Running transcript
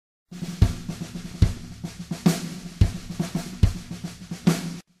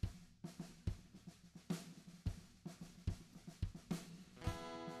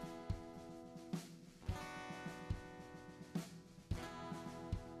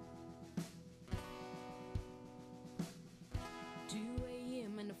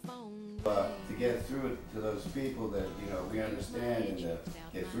get through it to those people that, you know, we understand and to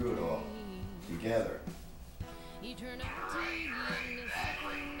get through it all together. You turn up the TV and the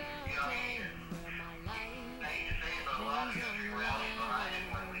second of time where my life depends on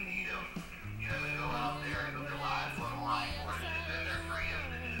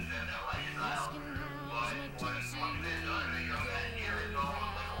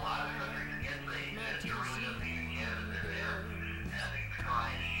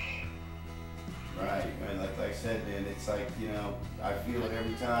Right, and like I said, man, it's like, you know, I feel it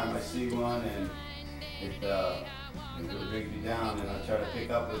every time I see one, and it really brings me down, and I try to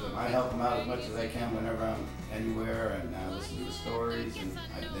pick up with them. I help them out as much as I can whenever I'm anywhere, and I listen to the stories, and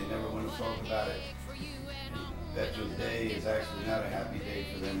they never want to talk about it. And Veterans Day is actually not a happy day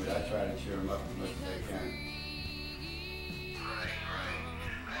for them, but I try to cheer them up as much as I can. Right.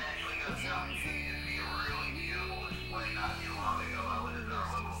 I actually got the opportunity to see a really beautiful display not too long ago. I was at our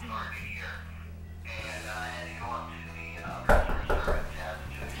local Target here, and I had to go up to the customer service desk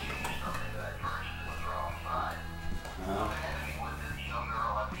to exchange something that I purchased and was wrong side. So ahead of me was this young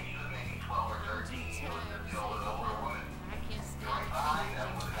girl, I think she was maybe 12 or 13. She was an older woman. Right behind them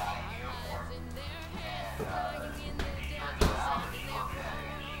was a guy in uniform. And she turns around and she looks at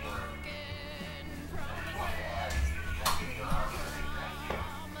him and she goes, I just wanted to ask you if you could give me a hug and say thank you.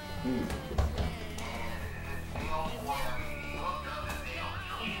 And the old boy, I mean, he looked up at me on the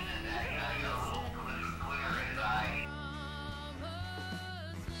screen and that guy got a little clear in his eye.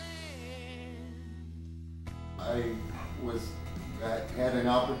 I had an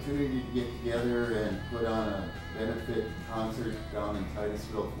opportunity to get together and put on a benefit concert down in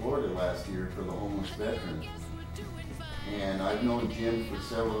Titusville, Florida last year for the homeless veterans. And I've known Jim for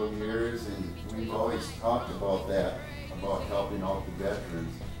several years, and we've always talked about that, about helping out the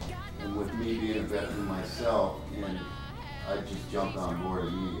veterans. And with me being a veteran myself, and I just jumped on board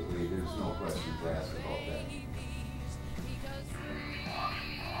immediately. There's no questions asked about that.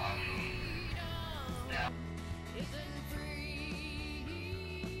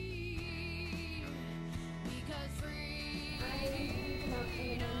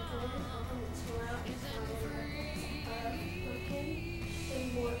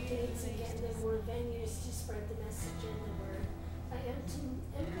 Again, more venues to spread the message and the word. I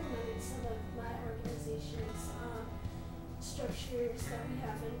implemented some of my organization's structures that we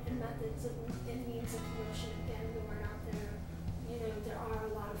have and methods and means of promotion. Again, the word out there. You know, there are a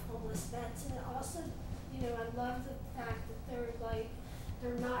lot of homeless vets, and also, you know, I love the fact that they're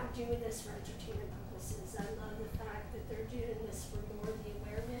not doing this for entertainment purposes. I love the fact that they're doing this for more of the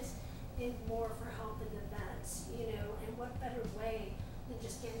awareness and more for helping the vets. You know, and what better way than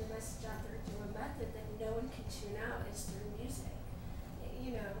just getting the message out there through a method that no one can tune out is through music.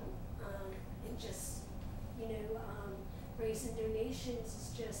 You know, and just, you know, raising donations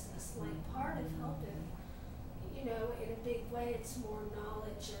is just a slight part of helping. You know, in a big way, it's more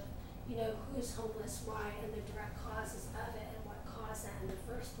knowledge of, you know, who's homeless, why, and the direct causes of it, and what caused that in the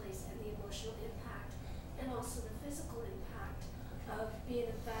first place, and the emotional impact, and also the physical impact of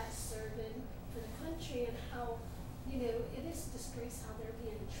being a vet serving for the country, and how, you know, it is a disgrace how they're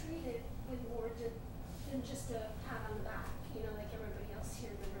being treated with more than just a pat on the back, you know, like everybody else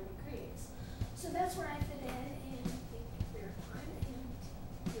here in the room agrees. So that's where I fit in, and thank you for your time, and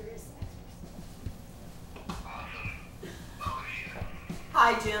here is the experts.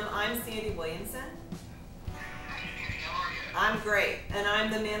 Hi Jim, I'm Sandy Williamson. I'm great, and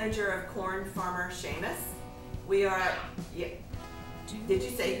I'm the manager of Corn Farmer Seamus. We are, yeah. Did you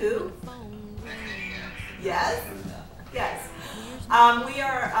say who? Yes? Yes. We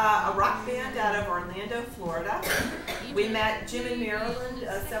are a rock band out of Orlando, Florida. We met Jim in Maryland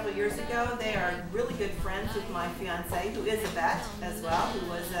several years ago. They are really good friends with my fiance, who is a vet as well, who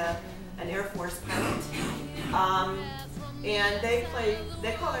was an Air Force pilot. And they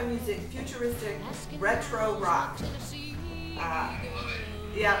call their music futuristic retro rock.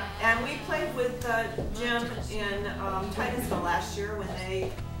 Yeah, and we played with Jim in Titusville last year when they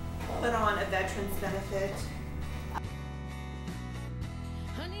put on a veterans benefit.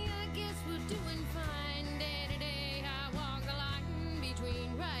 Honey, I guess we're doing fine day to day. I walk the line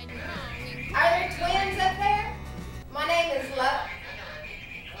between right and wrong. Are there twins up there? My name is Love.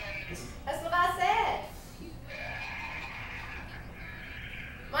 That's what I said.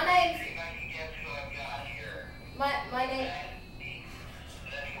 My name's... My name...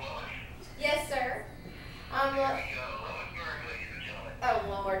 Yes, sir. I'm... Oh,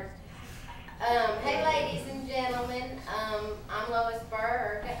 Lord. Hey, ladies and gentlemen. I'm Lois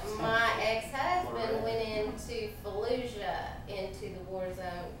Berg. My ex-husband went into Fallujah, into the war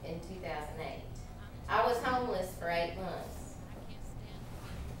zone in 2008. I was homeless for 8 months.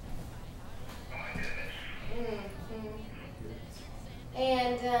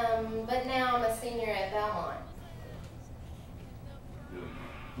 And, but now I'm a senior at Belmont.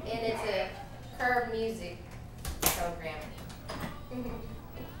 And it's a curb music program.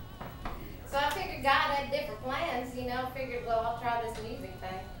 So I figured God had different plans, you know, figured, well, I'll try this music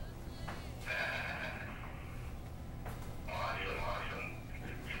thing. Awesome, awesome.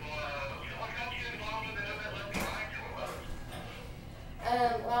 So what got you involved with the Left Behind tour?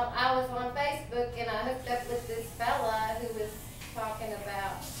 Well, I was on Facebook and I hooked up with this fella who was talking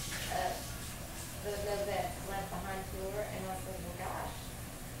about the Novette Left Behind tour, and I said, well, gosh,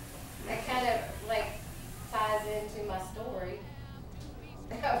 that kind of like ties into my story.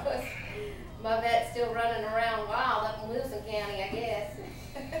 That was my vet still running around wild up in Wilson County, I guess.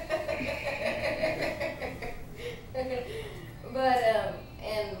 But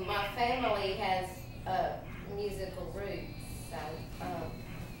and my family has musical roots. So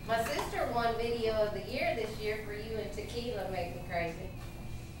my sister won Video of the Year this year for You and Tequila. Made me crazy.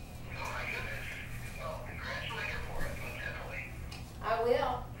 Oh my goodness. Well, congratulate her for it, definitely. I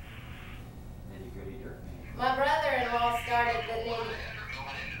will. Nitty gritty dirt. My brother-in-law started the A lot of nitty. effort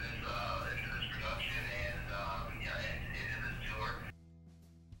going into this production and into this tour.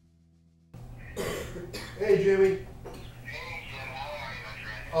 Hey, Jimmy. Hey, Jim, how are you, my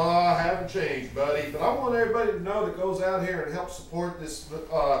friend? I haven't changed, buddy, but I want everybody to know that goes out here and helps support this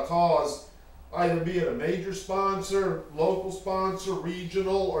cause, either be it a major sponsor, local sponsor,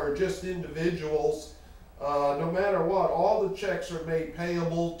 regional, or just individuals. No matter what, all the checks are made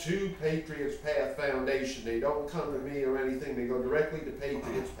payable to Patriots Path Foundation. They don't come to me or anything. They go directly to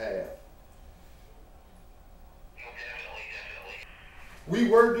Patriots Path. Definitely. We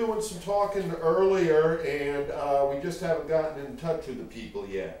were doing some talking earlier, and we just haven't gotten in touch with the people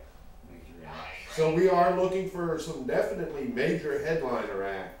yet. Major acts. So we are looking for some definitely major headliner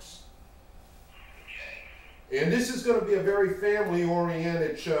acts. And this is going to be a very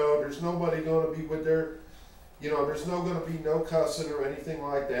family-oriented show. There's nobody going to be with their, there's going to be no cussing or anything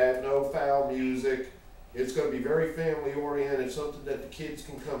like that, no foul music. It's going to be very family-oriented, something that the kids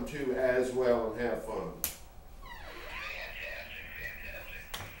can come to as well and have fun.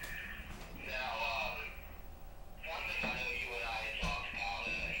 Fantastic. Now, one thing I know you and I had talked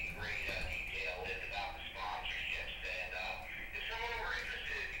about in great detail is about the sponsorships. And if someone were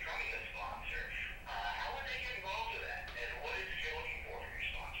interested in becoming a sponsor, how would they get involved with that? And what is it you're looking for your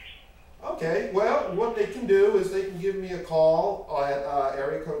sponsors? Okay, well, what they can do is they can give me a call at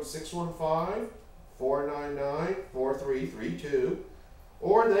area code 615-499-4332,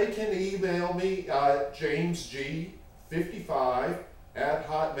 or they can email me at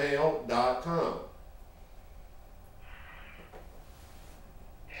jamesg55@hotmail.com.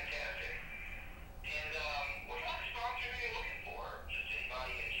 Fantastic. And what kind of sponsor are you looking for? Just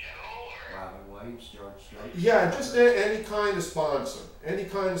anybody in general, or? Robin Williams, George Strait. Yeah, just any kind of sponsor, any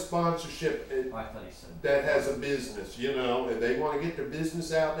kind of sponsorship Oh, I thought he said. that has a business, and they want to get their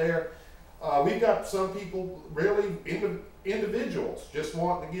business out there. We've got some people, really individuals, just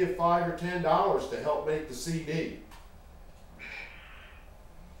wanting to give $5 or $10 to help make the CD.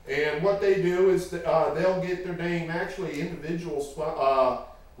 And what they do is they'll get their name, actually individuals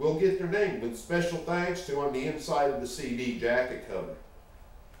will get their name with special thanks to on the inside of the CD jacket cover.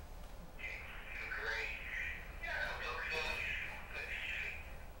 Great. Yeah, look,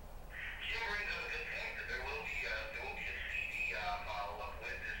 Jim brings up a good point that there will be a CD follow-up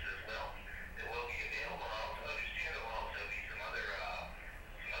with this as well. That will be available. I also understand there will also be some other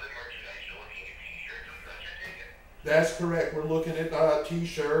merchandise. You're looking at T-shirts and such, I take it. That's correct. We're looking at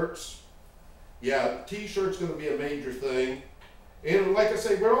T-shirts. Yeah, T-shirts going to be a major thing. And like I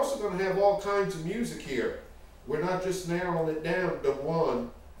say, we're also going to have all kinds of music here. We're not just narrowing it down to one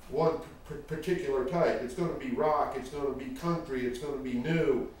particular type. It's going to be rock. It's going to be country. It's going to be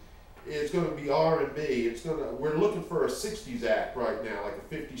new. It's going to be R&B. We're looking for a 60s act right now, like a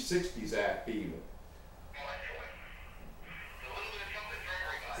 50s, 60s act even. Excellent.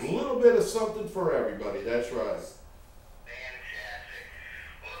 A A little bit of something for everybody. little bit of something for everybody. That's right. Fantastic.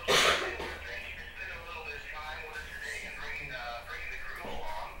 Well, thank you for spending a little bit of time with us today and bringing the crew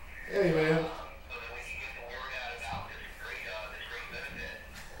along. Hey, man. So that we can get the word out about this great benefit.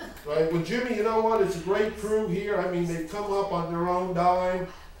 Right. Well, Jimmy, you know what? It's a great crew here. I mean, they've come up on their own dime.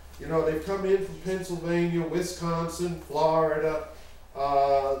 They've come in from Pennsylvania, Wisconsin, Florida.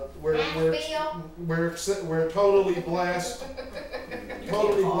 We're totally blessed.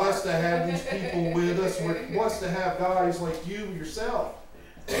 Totally blessed to have these people with us. We're blessed to have guys like you yourself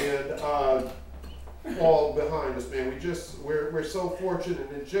and all behind us, man. We're so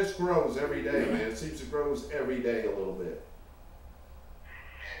fortunate, and it just grows every day, man. It seems it grows every day a little bit.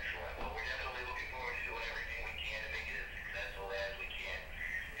 Excellent. Well, we're definitely looking forward to doing everything we can to make it as successful as we can.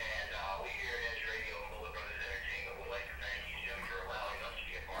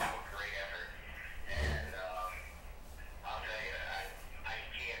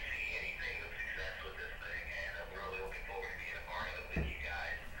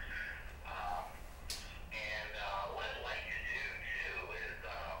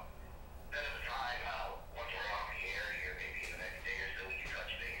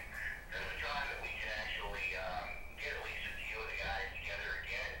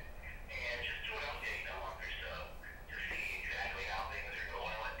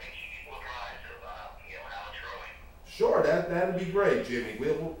 that'd be great, Jimmy.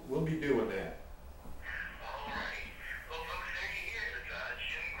 We'll be doing that. Alrighty. Well, folks, there you hear it.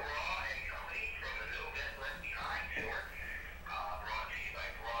 Jim Graw and Company from the No Bet Left Behind Tour. Brought to you by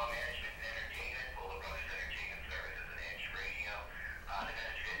Graw Management and Entertainment, Fuller Brothers Entertainment Services, and Edge Radio. The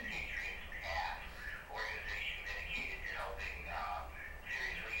benefit Patriots Path, organization dedicated to helping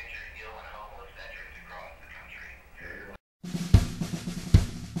seriously injured, ill, and homeless veterans across the country.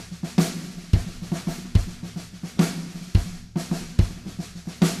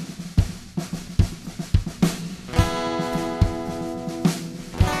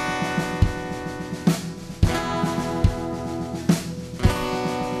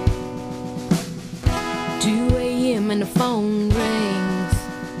 And the phone rings,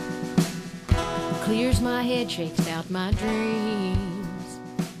 clears my head, shakes out my dreams.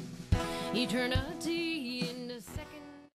 You turn a